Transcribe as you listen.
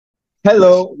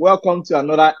Hello, welcome to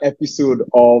another episode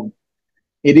of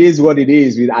It Is What It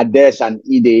Is with Adesh and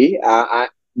Ide.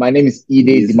 My name is It Ide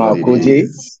is what it Dimakoje,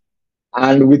 is.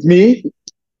 and with me,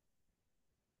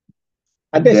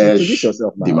 Adesh, introduce Adesh,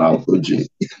 yourself the now. Malkoji.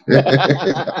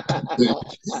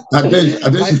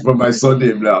 Adesh is from my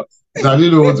surname now. So I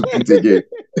didn't know what to put again.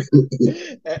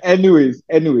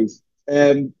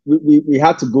 We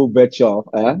had to go virtual,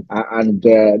 and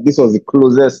this was the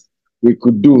closest we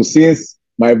could do since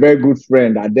my very good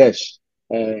friend Adesh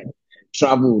uh,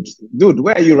 traveled. Dude,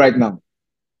 where are you right now?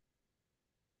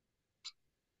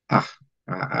 Ah,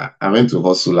 I went to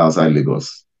hustle outside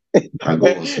Lagos. I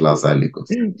go hustle outside Lagos.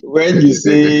 When you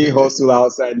say hustle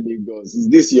outside Lagos, is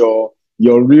this your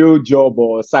real job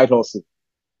or side hustle?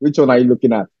 Which one are you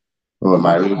looking at? Oh,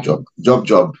 my real job. Job.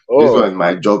 This one Oh, is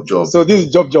my job. so this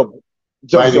is job,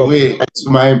 By the job. way, to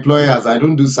my employers, I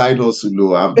don't do side hustle.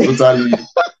 No, I'm totally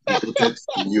devoted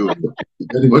to you.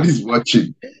 If anybody's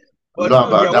watching, you But know dude,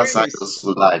 about that side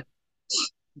hustle life.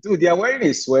 they are wearing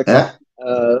a sweater. Eh?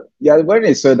 You are wearing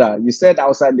a sweater. You said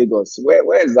outside Lagos.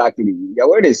 Where exactly? You are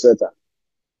wearing a sweater.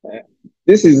 Uh,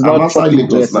 this is I'm not outside tropic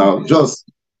Lagos dressing. now.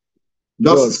 Just is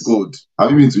Just cold.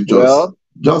 Have you been to Just? well,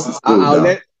 Just is I, cold I'll now.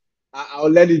 let I'll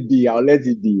let it be. I'll let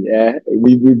it be.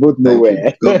 We both know Thank you.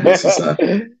 where. God bless you,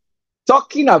 sir.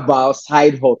 Talking about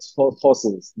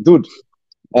hustles, dude.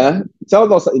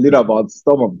 Tell us a little about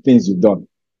some of the things you've done.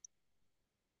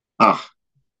 Ah,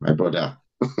 my brother.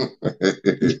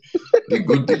 The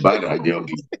good, the bad, and the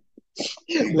ugly.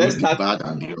 The Let's good, the start. bad,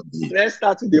 and the ugly. Let's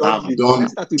start with the I've ugly. done,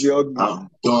 Let's start with the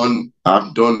ugly.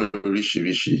 I've done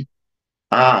rishi.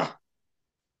 Ah,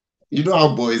 you know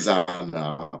how boys are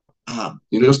now.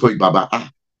 Just call it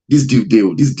Baba. This due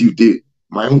day.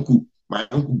 My uncle, my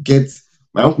uncle gets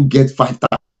 5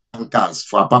 tankers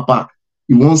for a papa.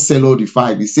 He won't sell all the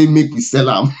 5. He say make we sell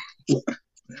them.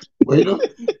 But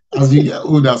as you get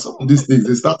older, some of these things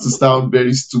they start to sound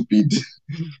very stupid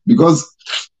because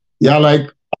you're like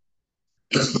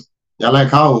you're like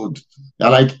how old? You're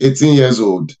like 18 years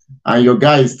old, and your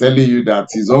guy is telling you that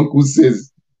his uncle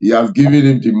says he has given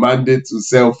him the mandate to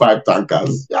sell 5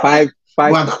 tankers. Yeah. Five,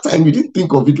 five. But at that time, we didn't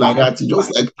think of it like that. He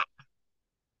just like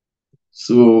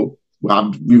so.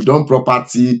 We've done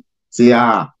property. Say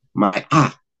my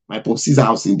popsi's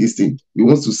house in this thing. He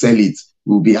wants to sell it.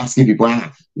 We'll be asking people,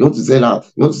 you want to sell out?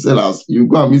 You want to sell house? You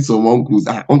go and meet some uncles.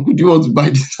 Uncle, do you want to buy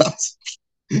this house?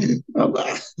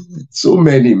 So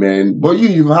many, man. But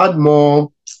you've had more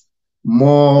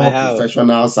I have.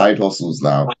 professional side hustles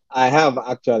now. I have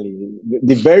actually.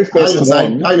 The very first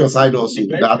one. How your side hustle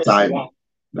that time?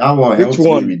 That one Which helped me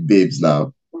one? with babes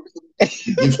now.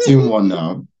 Gifting one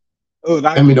now. Oh,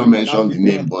 Let me not mention the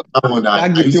name, but that one I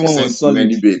used gifting to one send was to solid.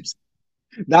 many babes.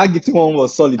 That gifting one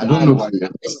was solid. I don't know why.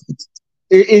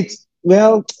 It's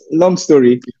well, long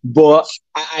story, but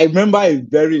I remember a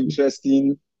very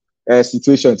interesting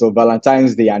situation of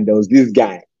Valentine's Day, and there was this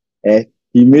guy.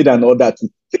 He made an order to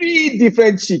three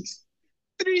different chicks,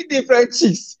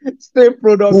 same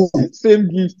products, same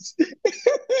gifts.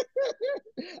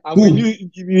 And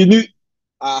we knew.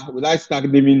 Would I start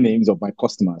naming names of my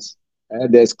customers?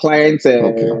 There's client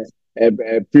Okay.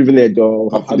 privilege or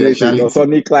Confidentiality.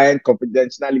 Sony client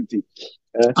confidentiality.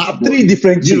 Three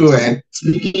different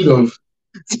chicks.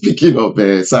 Speaking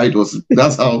of side hustle,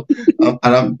 that's how.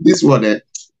 This one,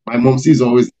 my mom sees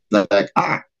always like,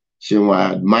 Shemo,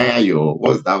 I admire your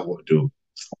what's that word though?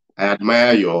 I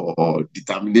admire your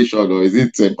determination, or is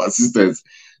it persistence?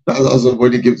 That's how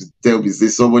somebody gives to tell me. Say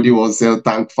somebody wants to sell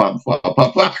tank farm for a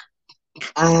papa.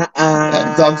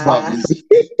 Tank farm is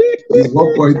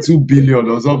 1.2 billion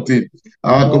or something.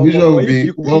 Our commission will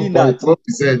be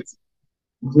 1.4%.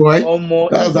 Boy,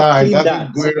 that's how I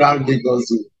started going around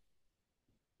Lagos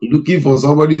looking for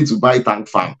somebody to buy tank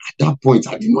farm. At that point,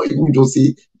 I did not even just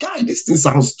say, guy, this thing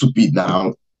sounds stupid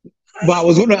now. But I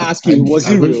was going to ask you, was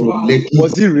it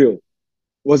real?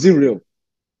 Was it real?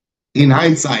 In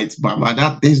hindsight,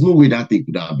 but there's no way that thing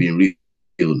could have been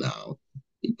real now.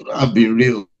 It could have been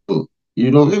real.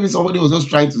 Maybe somebody was just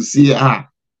trying to see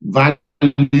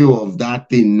value of that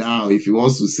thing now if he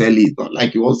wants to sell it. Not like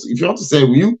if you want to sell,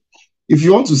 if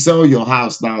you want to sell your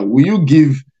house now, will you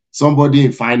give somebody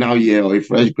in final year or a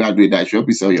fresh graduate that should help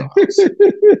you sell your house?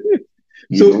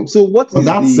 So what is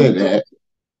that said,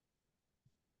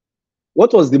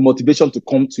 what was the motivation to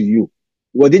come to you?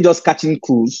 Were they just catching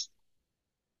cruise?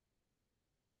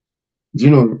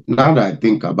 Now that I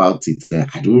think about it,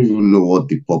 I don't even know what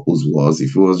the purpose was.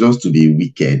 If it was just to be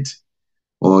wicked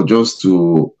or just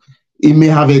to, it may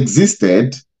have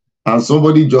existed, and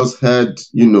somebody just heard,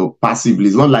 passively.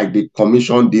 It's not like they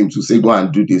commissioned him to say, go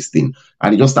and do this thing.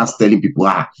 And he just starts telling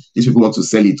people, these people want to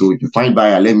sell it. Oh, if you find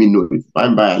buyer, let me know. If you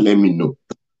find buyer, let me know.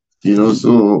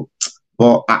 So,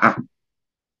 but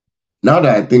now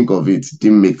that I think of it, it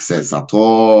didn't make sense at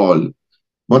all.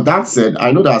 But that said,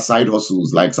 I know that side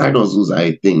hustles are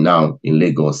a thing now in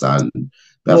Lagos, and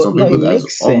there are No, some no, people it that's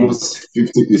makes almost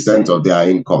sense. 50% of their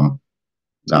income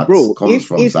that Bro, comes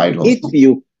from side if hustle.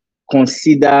 you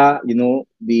consider,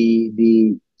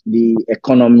 the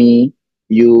economy,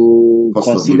 you Cost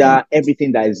of living. consider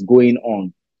everything that is going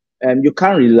on, you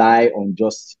can't rely on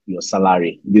just your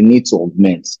salary. You need to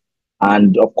augment.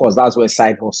 And of course, that's where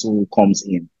side hustle comes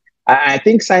in. I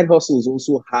think side hustles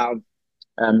also have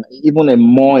even a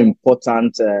more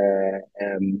important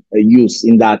use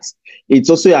in that it's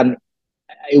also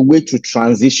a way to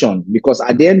transition, because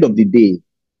at the end of the day,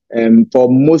 for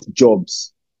most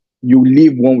jobs, you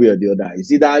leave one way or the other.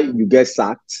 It's either you get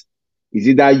sacked, it's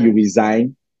either you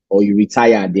resign, or you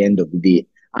retire at the end of the day.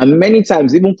 And many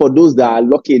times, even for those that are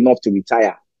lucky enough to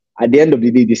retire, at the end of the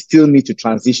day, they still need to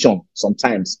transition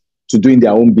sometimes to doing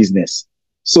their own business.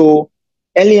 So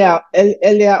earlier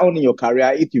on in your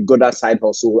career, if you've got that side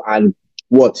hustle and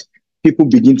what people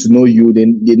begin to know you,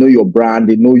 then they know your brand,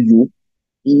 they know you,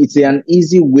 it's an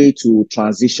easy way to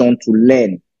transition to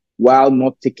learn while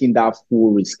not taking that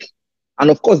full risk. And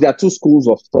of course, there are two schools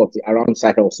of thought around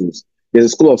side hustles. There's a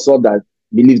school of thought that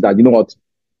believes that, you know what,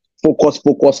 focus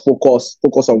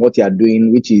on what you are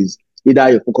doing, which is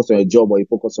either you focus on your job or you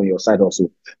focus on your side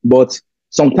hustle. But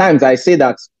sometimes I say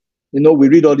that, we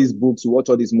read all these books, we watch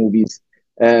all these movies.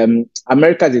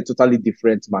 America is a totally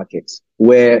different market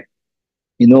where,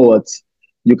 you know what,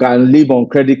 you can live on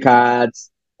credit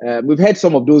cards. We've heard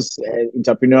some of those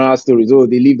entrepreneurial stories. Oh,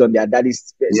 they lived on their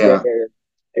daddy's Yeah.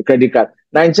 credit card.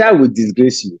 Nigeria will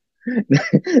disgrace you.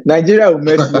 Nigeria will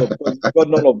mess you up because you've got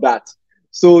none of that.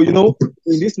 So, in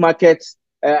this market,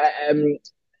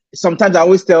 sometimes I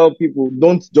always tell people,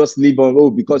 don't just live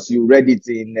on, because you read it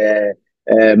in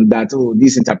that,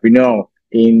 this entrepreneur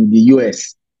in the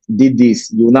US did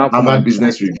this. You now come Harvard and try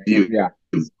Business it in Review. Nigeria.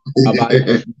 About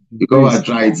You go and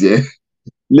try it, yeah.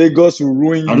 Lagos will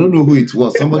ruin I don't you. know who it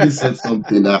was. Somebody said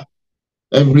something that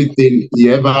everything he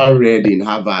ever read in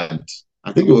Harvard,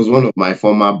 I think it was one of my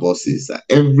former bosses,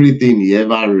 everything he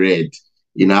ever read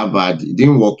in Harvard, it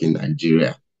didn't work in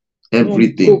Nigeria.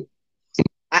 Everything. So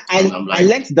I, And I, I'm I like,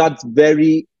 learned that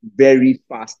very, very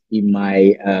fast in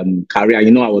my career.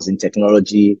 I was in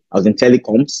technology, I was in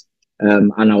telecoms,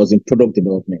 and I was in product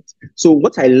development. So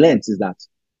what I learned is that,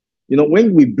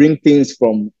 when we bring things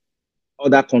from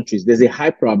other countries, there's a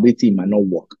high probability it might not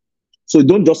work. So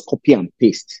don't just copy and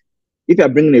paste. If you're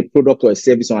bringing a product or a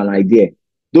service or an idea,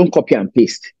 don't copy and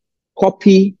paste.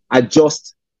 Copy,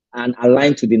 adjust, and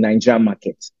align to the Nigerian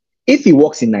market. If it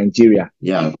works in Nigeria,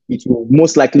 yeah, it will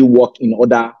most likely work in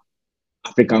other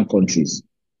African countries.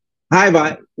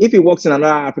 However, if it works in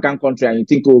another African country and you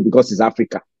think, because it's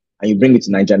Africa, and you bring it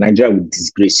to Nigeria, Nigeria will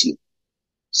disgrace you.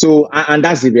 So, and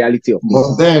that's the reality of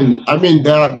but it. then, I mean,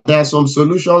 there are some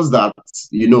solutions that,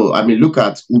 look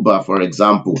at Uber, for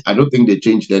example. I don't think they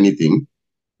changed anything.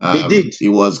 They did. It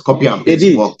was copy and They paste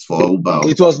did. worked for Uber.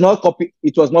 It was not copy.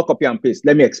 It was not copy and paste.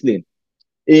 Let me explain.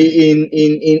 In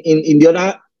the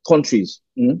other countries,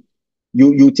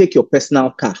 you take your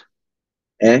personal car,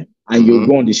 and you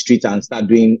go on the street and start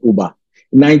doing Uber.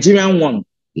 Nigerian one,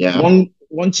 Yeah.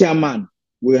 one chairman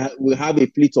will have a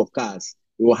fleet of cars.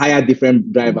 He will hire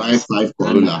different drivers. Buy 5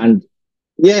 Corolla. And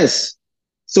yes,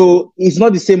 so it's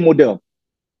not the same model.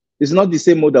 It's not the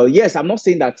same model. Yes, I'm not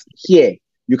saying that here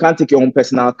you can't take your own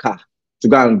personal car to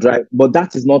go and drive, but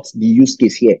that is not the use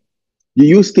case here. The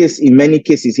use case in many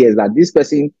cases here is that this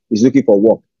person is looking for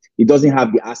work. He doesn't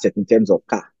have the asset in terms of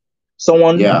car.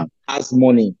 Someone has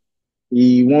money.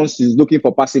 He's looking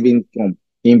for passive income.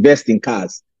 He invests in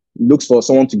cars. He looks for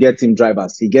someone to get him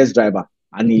drivers. He gets driver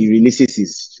and he releases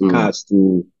his cars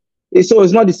to. So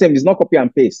it's not the same. It's not copy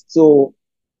and paste. So,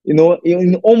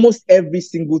 in almost every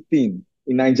single thing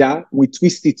in Nigeria, we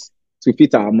twist it to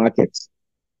fit our market.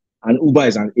 And Uber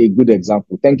is a good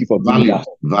example. Thank you for bringing that up.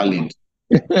 Valid.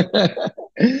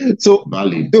 So,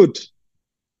 valid.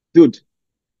 Dude,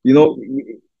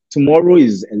 tomorrow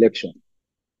is election.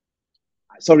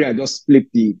 Sorry, I just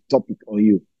flipped the topic on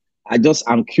you.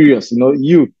 I'm curious,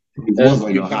 it was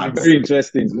on your heart. Very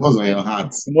interesting. It was on your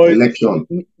heart. Election.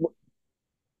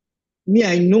 Me,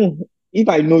 I know, if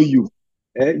I know you,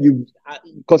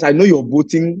 because I know your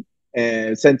voting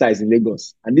center is in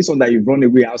Lagos, and this one that you've run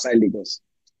away outside Lagos.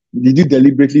 Did you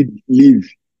deliberately leave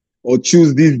or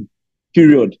choose this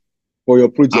period for your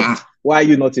project? Why are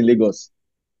you not in Lagos?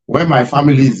 When my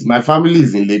family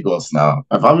is in Lagos now.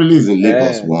 My family is in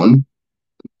Lagos, Eh, one.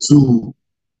 Two,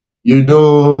 you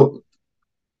know,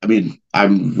 I mean,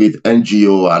 I'm with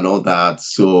NGO and all that.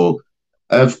 So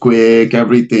earthquake,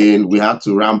 everything, we had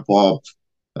to ramp up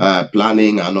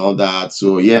planning and all that.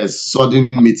 So yes, sudden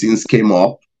meetings came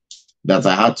up that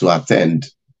I had to attend.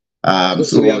 so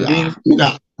So yeah, you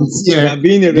yeah, are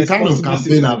being a the kind of responsible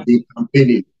campaign I've citizen. been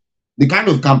campaigning, the kind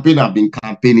of campaign I've been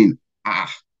campaigning.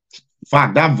 In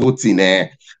fact, that voting,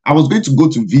 I was going to go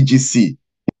to VGC,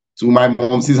 to my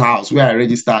mom's house where I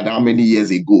registered how many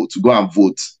years ago to go and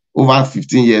vote. Over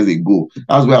 15 years ago.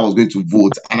 That's where I was going to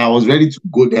vote. And I was ready to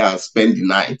go there and spend the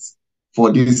night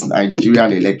for this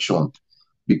Nigerian election.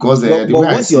 Because the But way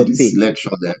I what's see your this take?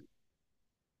 election there.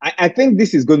 I think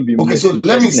this is going to be the Okay, most so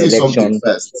let me interesting say something election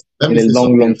first. Let in me a say long,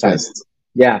 something long time. first.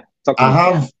 Yeah, talk to I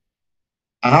me.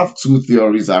 have two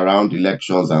theories around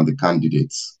elections and the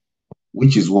candidates,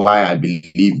 which is why I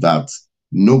believe that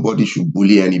nobody should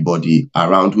bully anybody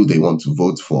around who they want to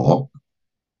vote for.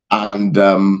 And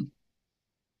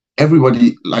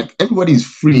everybody is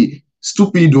free,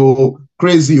 stupid or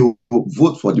crazy or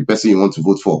vote for the person you want to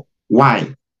vote for.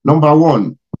 Why? Number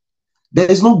one, there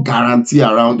is no guarantee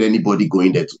around anybody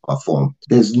going there to perform.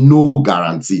 There's no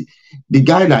guarantee. The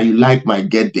guy that you like might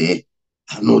get there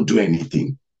and not do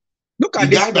anything. Look The at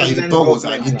this guy that you president's thought was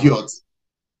an government now. idiot,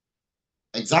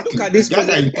 Look exactly. at The this guy that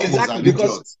president you thought was exactly an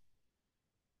idiot.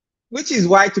 which is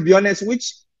why, to be honest,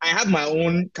 which I have my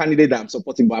own candidate that I'm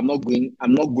supporting, but I'm not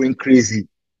going crazy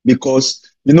because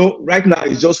right now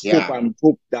it's just hope Yeah. and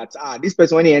hope that this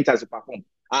person when he enters to perform.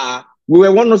 We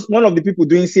were one of the people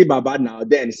doing say baba now.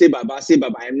 Then say baba, say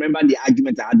baba. I remember the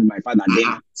argument I had with my father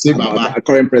then Say about Baba. our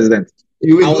current president.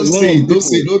 You I don't was one of say, the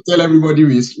people. don't tell everybody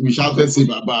we shouted say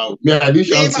Baba. Me, I didn't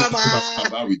Say shout say baba.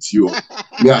 Baba with you.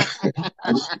 Yeah,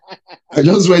 I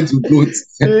just went to vote.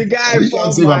 The I guy didn't shout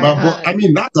formed say my Baba, but I hand.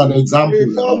 mean that's an example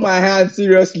He formed now. my hand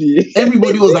seriously.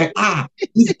 Everybody was like,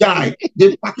 this guy,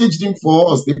 they packaged him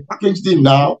for us. They packaged him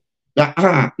now.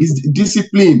 That he's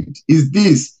disciplined, is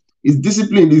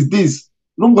disciplined, is this.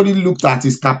 Nobody looked at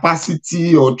his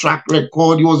capacity or track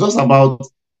record. It was just about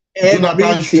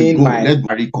Jonathan should everything go. my Let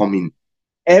Barry come in.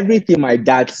 everything my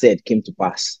dad said came to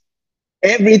pass.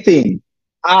 Everything.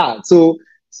 So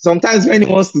sometimes when he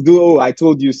wants to do, oh, I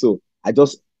told you so, I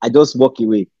just walk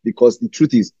away because the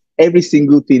truth is every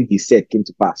single thing he said came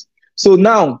to pass. So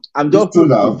now I'm It's just true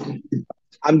now. hopeful.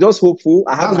 I'm just hopeful.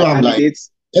 I have That's my why I'm like,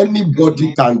 candidates.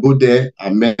 anybody can go there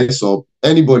and mess up.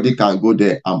 Anybody can go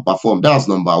there and perform. That's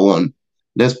number one.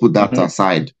 Let's put that Mhm.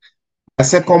 aside. My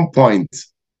second point,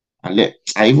 I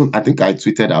think I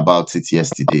tweeted about it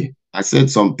yesterday. I said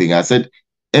something. I said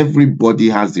everybody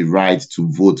has the right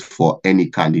to vote for any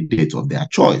candidate of their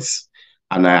choice,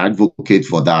 and I advocate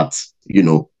for that,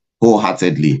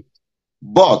 wholeheartedly.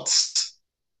 But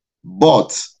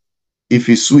but if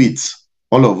it's sweet,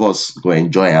 all of us go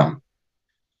enjoy them.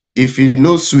 If it's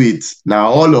no sweet, now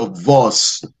all of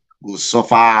us will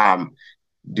suffer am.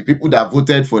 The people that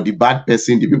voted for the bad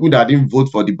person, the people that didn't vote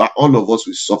for the bad, all of us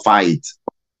will suffer it.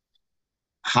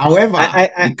 However,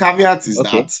 I the caveat is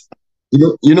okay.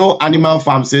 that Animal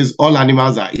Farm says all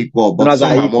animals are equal, but Animals are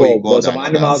some are more equal, equal but some than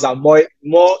animals others. are more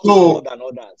equal So than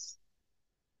others.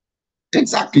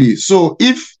 exactly. So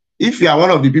if you are one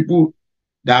of the people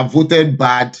that voted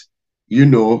bad,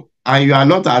 and you are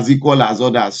not as equal as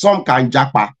others, some can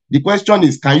japa. The question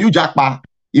is, can you japa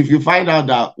if you find out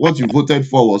that what you voted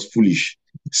for was foolish?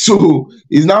 So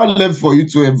it's now left for you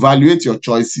to evaluate your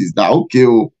choices. That okay,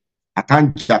 I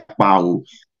can't japa.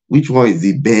 Which one is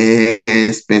the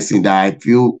best person that I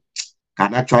feel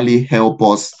can actually help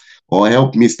us or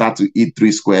help me start to eat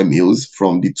 3 square meals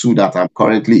from the two that I'm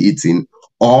currently eating?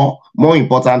 Or more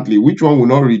importantly, which one will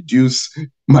not reduce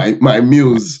my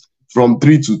meals from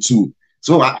 3 to 2?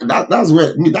 So that's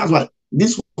why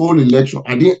this whole election,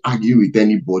 I didn't argue with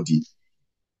anybody.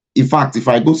 In fact, if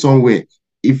I go somewhere,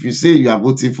 if you say you are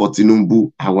voting for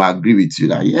Tinubu, I will agree with you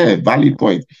that, yeah, valid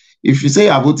point. If you say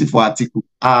you are voting for Atiku,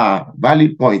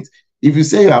 valid point. If you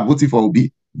say you are voting for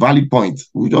Obi, valid point.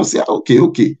 We just say,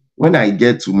 okay. When I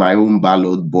get to my own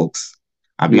ballot box,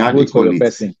 You how they vote for call your it,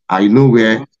 person. I know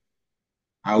where,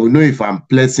 I will know if I'm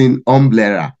placing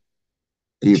umbrella,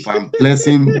 if I'm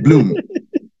placing bloom,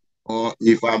 or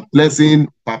if I'm placing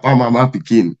Papa Mama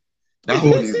Pikin. That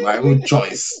one is my own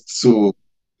choice. So,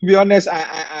 To be honest,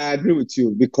 I agree with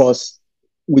you because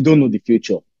we don't know the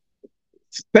future.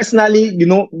 Personally,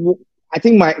 I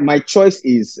think my choice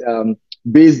is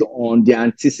based on the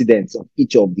antecedents of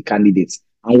each of the candidates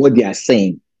and what they are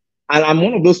saying. And I'm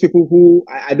one of those people who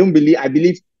I don't believe, I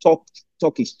believe talk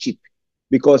is cheap.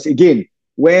 Because again,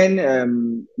 when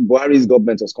Buhari's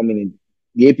government was coming in,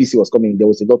 the APC was coming, there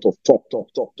was a lot of talk.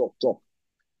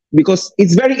 Because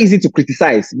it's very easy to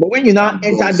criticize. But when you now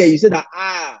enter there, you say that,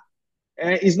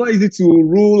 it's not easy to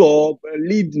rule or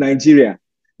lead Nigeria.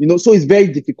 So it's very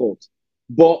difficult.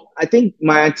 But I think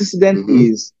my antecedent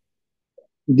is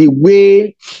the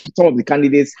way some of the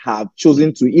candidates have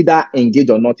chosen to either engage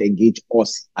or not engage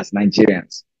us as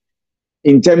Nigerians,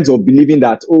 in terms of believing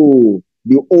that,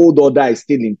 the old order is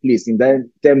still in place, in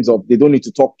terms of they don't need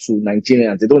to talk to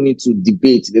Nigerians, they don't need to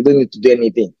debate, they don't need to do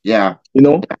anything. Yeah.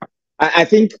 I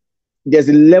think there's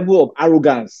a level of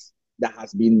arrogance that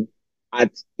has been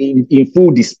in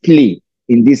full display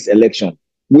in this election,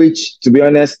 which, to be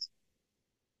honest,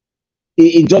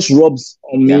 it just rubs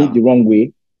on me the wrong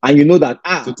way. And you know that,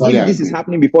 totally if this is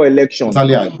happening before election,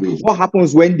 totally what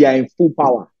happens when they are in full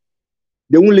power?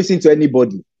 They won't listen to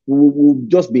anybody. We'll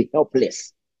just be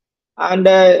helpless. And,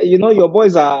 your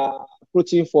boys are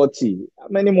approaching 40. How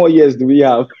many more years do we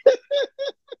have?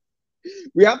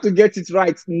 We have to get it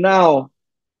right now.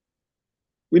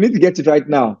 We need to get it right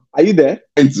now. Are you there?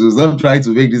 I'm trying to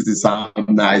make this sound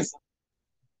nice.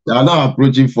 They are now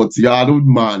approaching 40. You're an old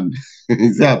man.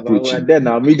 Is that approaching? We're there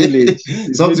now, middle age.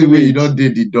 Something where you don't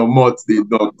did the domot, they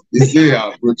don't. They say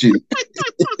you're approaching.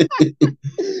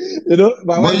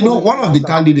 But one of the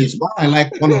candidates, why I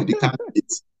like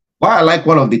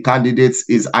one of the candidates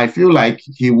is I feel like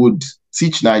he would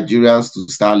teach Nigerians to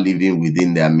start living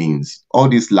within their means. All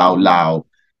this loud,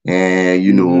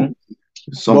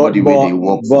 somebody where they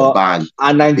work for bank,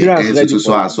 and Nigerians ready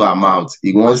for so amount.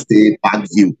 He wants to back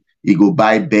you. He go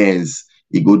buy Benz.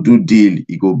 He go do deal.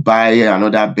 He go buy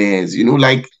another Benz.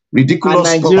 Like ridiculous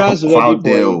stuff out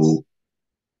there. Do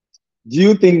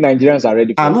you think Nigerians are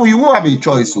ready for it? No, you won't have a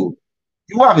choice. You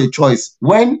won't have a choice.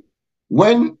 When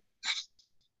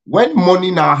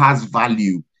money now has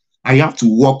value and you have to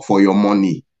work for your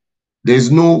money,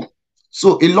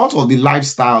 so a lot of the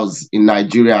lifestyles in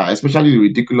Nigeria, especially the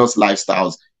ridiculous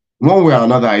lifestyles, one way or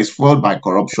another is fueled by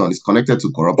corruption. It's connected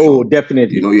to corruption. Oh,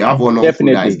 definitely. You have one uncle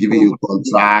that is giving you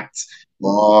contracts,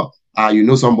 or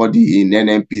somebody in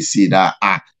NNPC that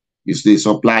they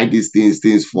supply these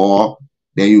things for,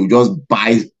 then you just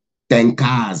buy 10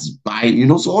 cars,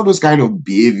 so all those kind of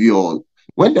behavior.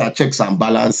 When there are checks and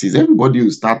balances, everybody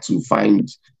will start to find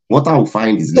what I will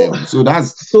find is level. So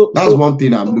that's one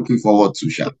thing I'm looking forward to,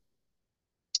 Sha.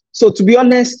 So to be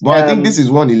honest, but I think this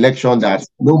is one election that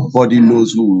nobody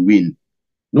knows who will win.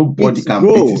 Nobody can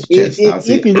beat his chest.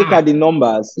 If you look at the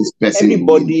numbers,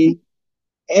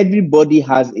 everybody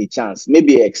has a chance.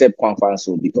 Maybe except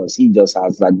Kwanfanso, because he just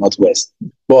has that Northwest.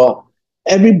 But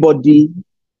everybody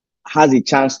has a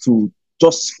chance to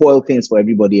just spoil things for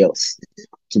everybody else.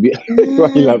 To be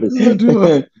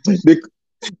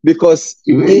because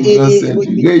you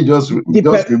just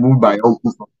removed my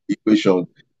uncle from the equation.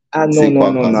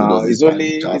 No. It's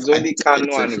only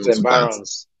Kano and its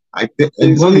environs.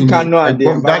 It's only Kano and the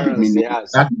environs he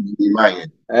has.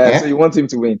 So you want him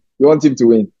to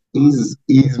win.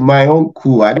 He's my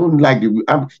uncle. I don't like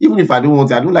even if I don't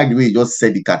want it, I don't like the way he just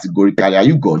said it categorically. Are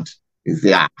you God? He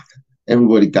say,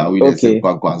 everybody can win. Okay.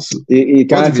 He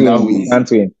can't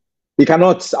win. He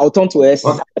cannot. I'll turn to S.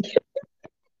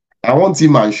 I want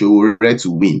him and Showore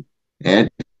to win. Never.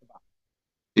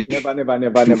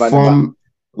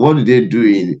 What did they do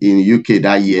in UK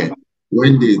that year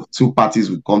when the two parties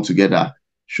would come together?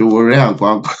 Showore and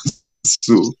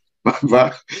Kwanfanso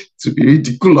to be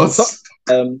ridiculous.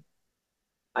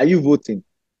 Are you voting?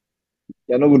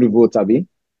 You're not going to vote, Abi?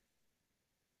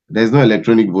 There's no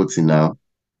electronic voting now.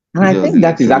 And I think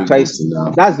that is actually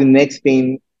that's the next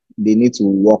thing they need to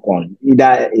work on.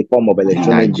 Either a form of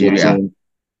electronic voting,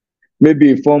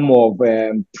 maybe a form of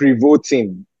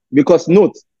pre-voting. Because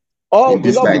note, a lot of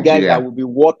the guys that will be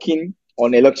working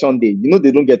on election day,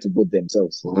 they don't get to vote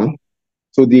themselves. Mm-hmm.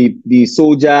 So the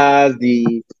soldiers,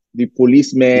 the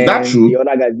policemen, the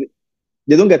other guys,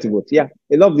 they don't get to vote. Yeah,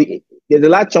 there's a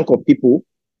large chunk of people,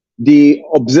 the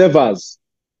observers,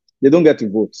 they don't get to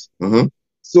vote. Mm-hmm.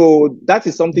 So that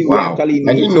is something we actually need.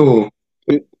 I didn't know.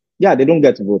 Yeah, they don't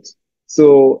get to vote.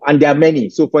 So, and there are many.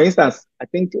 So, for instance, I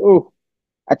think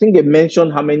they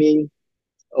mentioned how many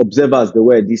observers there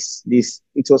were.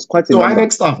 It was quite a number. So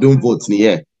INEC staff don't vote,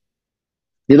 yeah.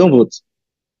 They don't vote.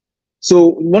 So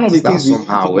one of the things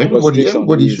somehow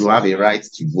everybody should have a right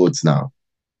to vote now.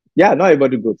 Yeah, not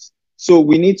everybody votes. So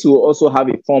we need to also have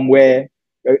a form where.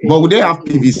 But would they have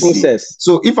PVC? Process.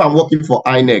 So if I'm working for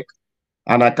INEC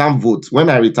and I can't vote, when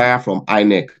I retire from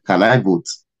INEC, can I vote?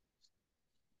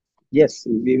 Yes,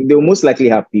 they'll most likely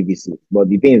have PVC. But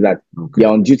the thing is that they're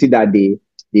on duty that day.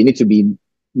 They need to be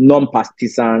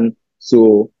non-partisan.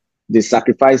 So they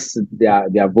sacrifice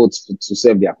their votes to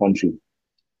serve their country.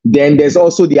 Then there's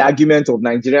also the argument of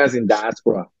Nigerians in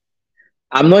diaspora.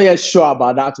 I'm not yet sure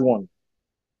about that one.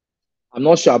 I'm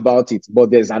not sure about it,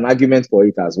 but there's an argument for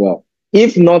it as well.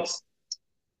 If not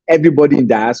everybody in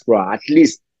diaspora, at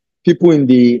least people in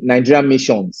the Nigerian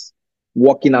missions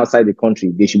working outside the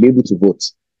country, they should be able to vote.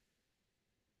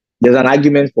 There's an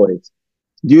argument for it.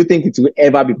 Do you think it will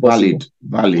ever be possible?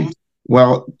 Valid.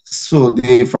 Well, so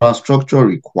the infrastructure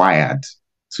required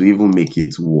to even make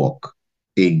it work,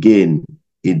 again,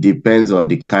 it depends on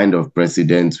the kind of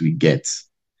president we get.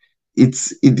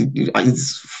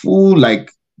 It's full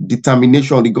like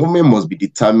determination. The government must be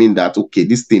determined that, okay,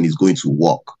 this thing is going to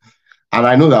work. And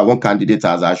I know that one candidate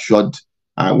has assured,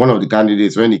 one of the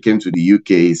candidates, when he came to the UK,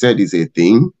 he said it's a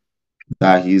thing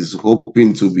that he's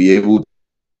hoping to be able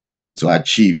to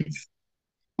achieve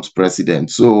as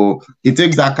president. So it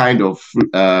takes that kind of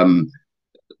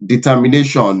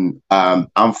determination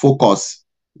and focus,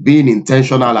 being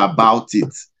intentional about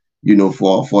it, you know,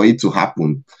 for it to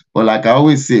happen. But like I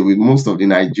always say, with most of the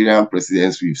Nigerian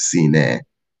presidents we've seen,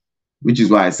 which is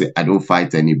why I say I don't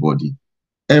fight anybody.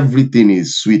 Everything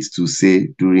is sweet to say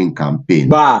during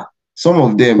campaign. Some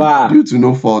of them, due to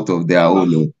no fault of their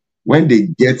own, when they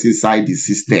get inside the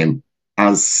system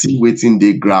and see waiting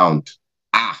the ground,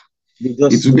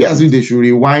 it will be as if they should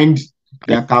rewind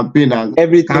their campaign and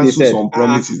cancel some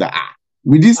promises that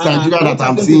with this Nigeria that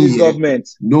I'm seeing here, government,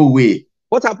 no way.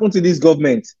 What happened to this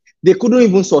government? They couldn't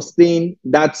even sustain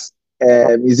that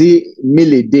is it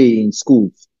meal a day in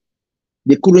schools.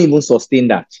 They couldn't even sustain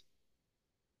that.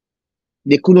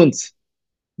 They couldn't.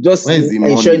 Just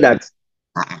ensuring that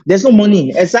there's no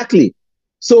money. Exactly.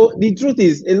 So the truth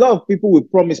is, a lot of people will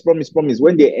promise.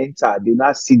 When they enter, they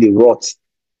not see the rot.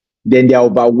 Then they are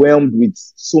overwhelmed with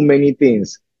so many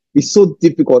things. It's so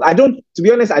difficult. To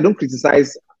be honest, I don't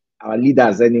criticize our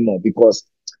leaders anymore, because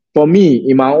for me,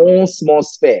 in my own small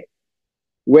sphere,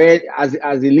 where as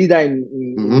a leader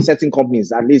in certain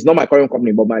companies, at least not my current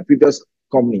company, but my previous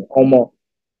company, almost,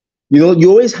 you know,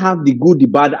 you always have the good, the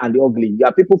bad, and the ugly. There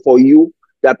are people for you.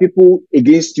 There are people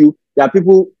against you. There are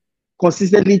people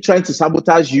consistently trying to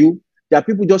sabotage you. There are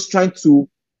people just trying to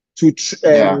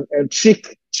trick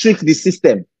the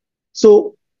system.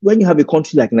 So when you have a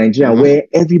country like Nigeria, where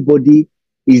everybody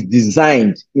is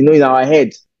designed, you know, in our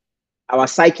head, our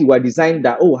psyche, we're designed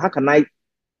that, how can I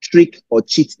trick or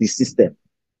cheat the system?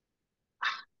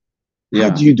 How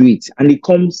do you do it? And it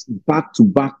comes back to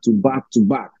back.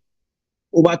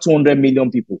 Over 200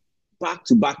 million people, back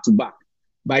to back.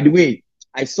 By the way,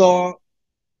 I saw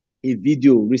a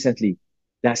video recently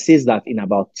that says that in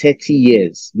about 30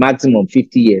 years, maximum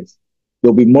 50 years,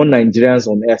 there'll be more Nigerians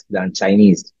on earth than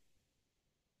Chinese.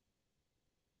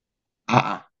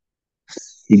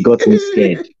 It got me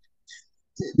scared.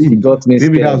 Maybe that's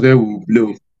where we'll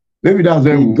blow. Maybe that's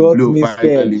where we'll blow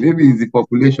finally. Maybe it's the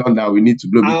population that we need to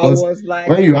blow, because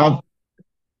when you have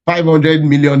 500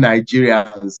 million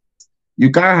Nigerians, you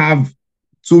can't have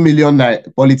 2 million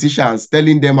politicians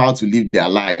telling them how to live their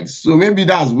lives. So maybe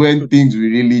that's when things will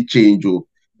really change.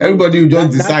 Everybody will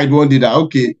just decide one day that,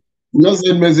 okay, we just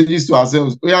send messages to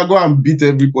ourselves. Go and beat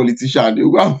every politician.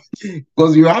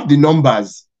 Because you have the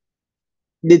numbers.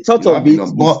 The thought of it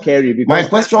is scary. Because my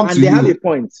question to you, they have a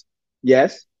point.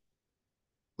 Yes.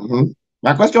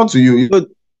 My question to you,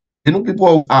 you know,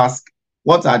 people ask,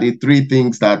 what are the 3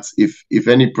 things that if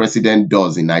any president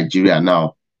does in Nigeria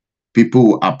now, people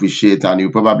will appreciate and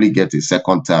you'll probably get a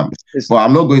second term? But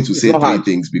I'm not going to say 3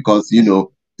 things, because, you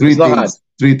know, 3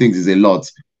 things is a lot.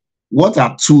 What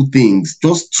are 2 things,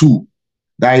 just 2,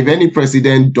 that if any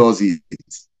president does it,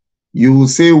 you will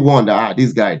say, one, that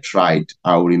this guy tried,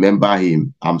 I will remember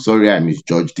him, I'm sorry I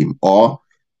misjudged him, or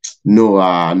no,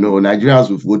 Nigerians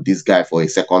will vote this guy for a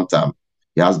second term,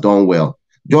 he has done well?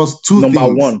 Just 2 things.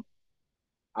 Number 1,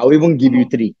 I'll even give you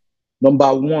 3.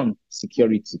 Number 1,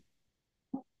 security.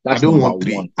 I don't want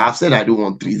 3. 1. I've said I don't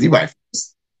want 3. Is it my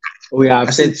first?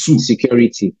 I've said 2.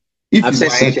 Security. If I've said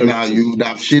security now, you would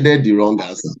have shaded the wrong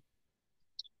answer.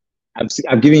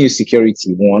 I've given you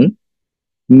security, 1.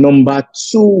 Number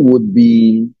 2 would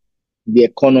be the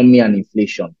economy and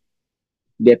inflation.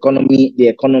 The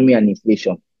economy and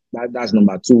inflation. That's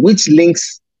number 2, which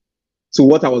links to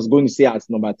what I was going to say as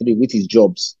number 3, which is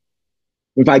jobs.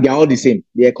 In fact, they're all the same.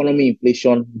 The economy,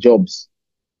 inflation, jobs.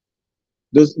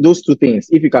 Those 2 things,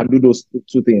 if you can do those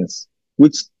 2 things,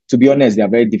 which, to be honest, they are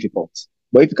very difficult.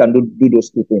 But if you can do those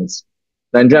 2 things,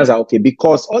 Nigerians are okay.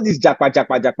 Because all this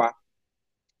japa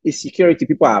is security.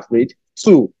 People are afraid.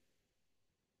 2,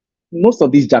 most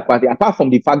of these japa, apart from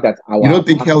the fact that you don't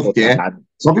think healthcare?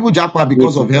 Some people japa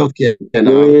because of healthcare.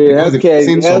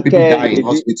 Healthcare, some people die in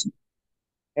hospital.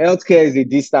 Healthcare is a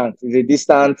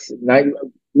distant.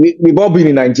 we've all been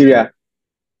in Nigeria.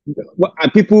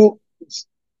 And people,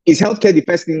 is healthcare the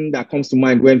first thing that comes to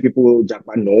mind when people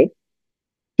Japan? No.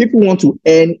 People want to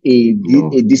earn a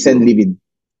decent living.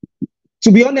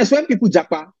 To be honest, when people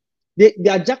Japan, they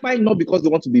are Japan not because they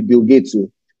want to be Bill Gates.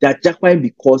 So they are Japan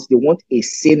because they want a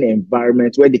sane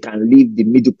environment where they can live the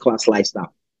middle class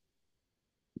lifestyle.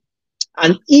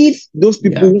 And if those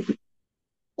people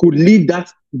could live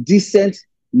that decent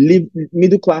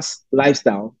middle class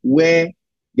lifestyle where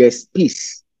there's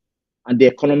peace and the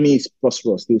economy is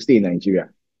prosperous, they'll stay in Nigeria.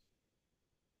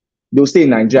 They'll stay in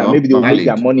Nigeria. Maybe they'll make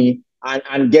their money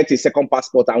and get a second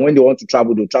passport. And when they want to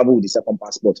travel, they'll travel with the second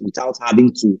passport without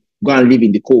having to go and live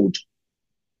in the cold.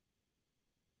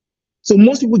 So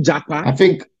most people Japan. I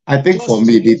think for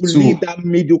me, that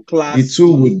middle class. The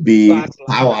two would be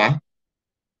power.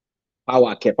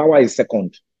 Power is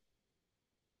second.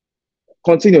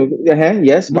 Continue.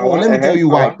 Yes, power. No, let me tell you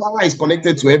why. Power is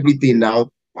connected to everything now.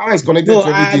 Power is connected to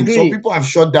everything. Some people have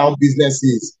shut down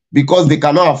businesses because they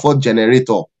cannot afford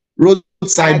generator.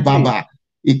 Roadside barber,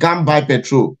 he can't buy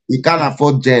petrol. He can't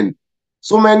afford gen.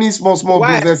 So many small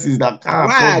businesses that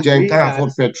can't afford gen, can't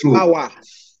afford petrol.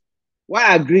 Why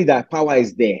I agree that power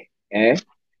is there?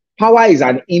 Power is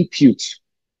an input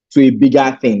to a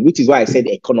bigger thing, which is why I said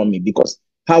economy, because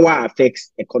power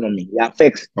affects economy. It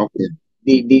affects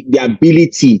the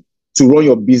ability to run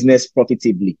your business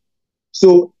profitably.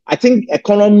 So I think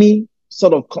economy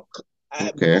sort of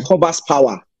covers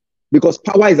power, because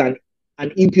power is an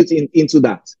input into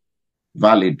that.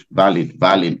 Valid.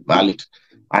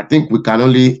 I think we can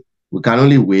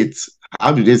only wait.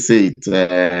 How do they say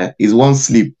it? Is one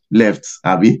sleep left,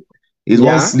 Abby? Is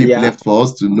one sleep left for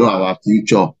us to know our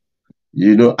future?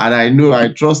 You know, and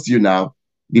I trust you now.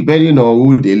 Depending on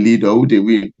who they lead or who they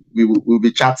win, we'll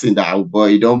be chatting that,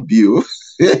 boy, don't be you.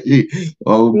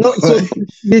 No, so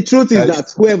the truth is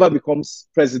that whoever becomes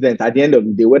president at the end of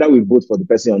the day, whether we vote for the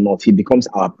person or not, he becomes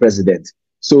our president.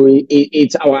 So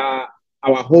it's our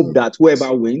hope that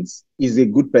whoever wins is a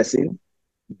good person,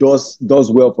 does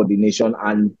well for the nation,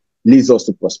 and leads us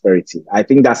to prosperity. I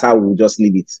think that's how we'll just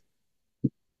leave it.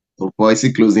 So,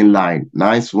 Boise closing line.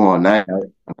 Nice one.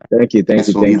 Thank you.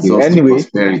 Anyway,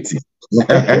 prosperity.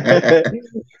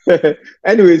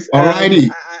 Anyways, alrighty.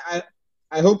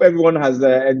 I hope everyone has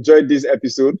enjoyed this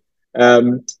episode.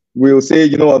 We'll say,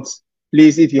 you know what?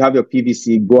 Please, if you have your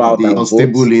PVC, go out and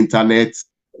unstable vote. Internet.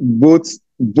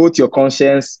 Vote your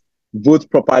conscience. Vote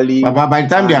properly. But by the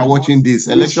time they are watching this,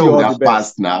 election will have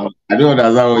passed now. I don't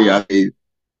understand what you are saying.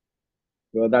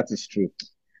 Well, that is true.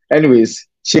 Anyways,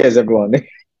 cheers, everyone.